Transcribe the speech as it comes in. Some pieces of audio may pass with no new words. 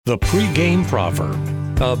The pregame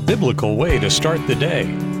proverb, a biblical way to start the day.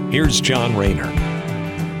 Here's John Rayner.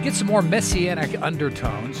 Get some more messianic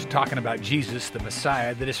undertones talking about Jesus, the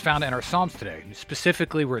Messiah, that is found in our Psalms today.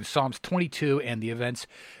 Specifically, we're in Psalms 22 and the events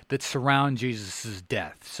that surround Jesus'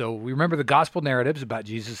 death. So we remember the gospel narratives about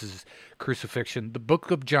Jesus' crucifixion. The book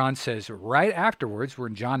of John says right afterwards, we're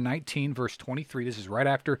in John 19, verse 23. This is right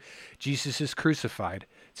after Jesus is crucified.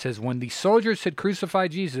 It says, when the soldiers had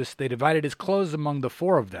crucified Jesus, they divided his clothes among the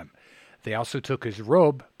four of them. They also took his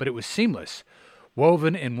robe, but it was seamless,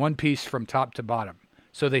 woven in one piece from top to bottom.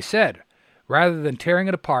 So they said, rather than tearing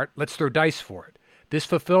it apart, let's throw dice for it. This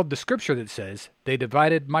fulfilled the scripture that says, they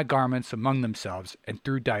divided my garments among themselves and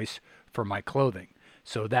threw dice for my clothing.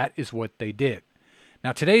 So that is what they did.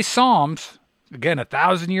 Now today's Psalms, again,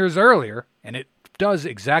 1,000 years earlier, and it does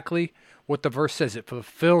exactly what the verse says. It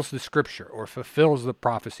fulfills the scripture or fulfills the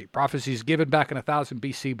prophecy. Prophecy is given back in 1000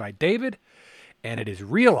 BC by David, and it is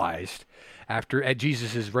realized at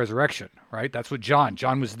Jesus' resurrection, right? That's what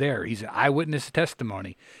John was there. He's an eyewitness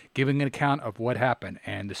testimony, giving an account of what happened.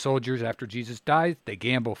 And the soldiers, after Jesus dies, they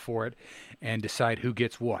gamble for it and decide who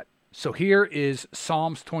gets what. So here is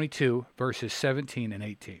Psalms 22, verses 17 and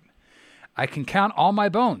 18. I can count all my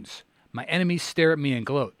bones. My enemies stare at me and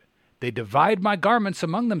gloat. They divide my garments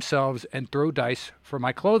among themselves and throw dice for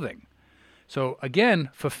my clothing. So again,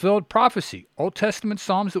 fulfilled prophecy. Old Testament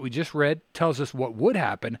Psalms that we just read tells us what would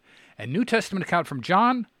happen, and New Testament account from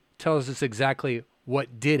John tells us exactly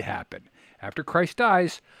what did happen. After Christ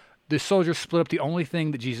dies, the soldiers split up the only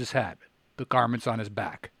thing that Jesus had, the garments on his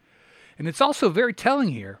back. And it's also very telling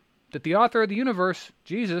here that the author of the universe,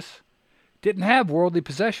 Jesus, didn't have worldly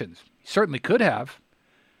possessions. He certainly could have,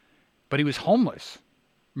 but he was homeless.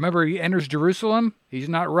 Remember, he enters Jerusalem. He's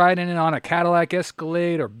not riding in on a Cadillac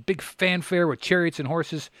Escalade or big fanfare with chariots and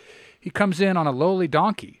horses. He comes in on a lowly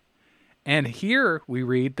donkey. And here we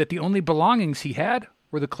read that the only belongings he had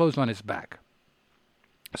were the clothes on his back.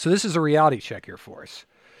 So this is a reality check here for us.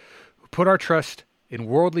 We put our trust in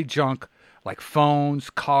worldly junk like phones,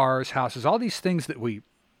 cars, houses, all these things that we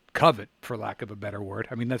covet, for lack of a better word.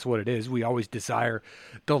 I mean, that's what it is. We always desire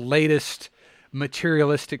the latest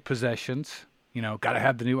materialistic possessions. You know, got to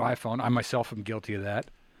have the new iPhone. I myself am guilty of that.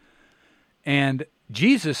 And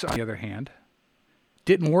Jesus, on the other hand,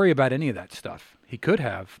 didn't worry about any of that stuff. He could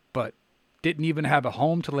have, but didn't even have a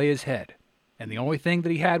home to lay his head. And the only thing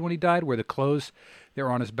that he had when he died were the clothes that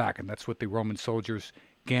were on his back, and that's what the Roman soldiers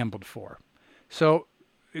gambled for. So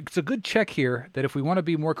it's a good check here that if we want to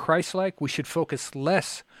be more Christ-like, we should focus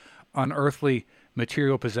less on earthly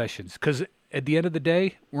material possessions, because at the end of the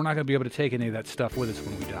day, we're not going to be able to take any of that stuff with us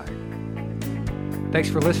when we die. Thanks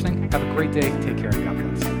for listening. Have a great day. Take care and God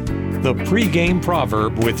bless. The pregame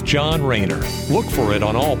proverb with John Rayner. Look for it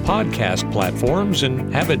on all podcast platforms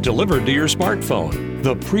and have it delivered to your smartphone.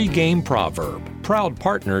 The pregame proverb. Proud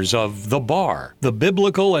partners of The Bar, the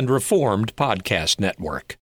Biblical and Reformed Podcast Network.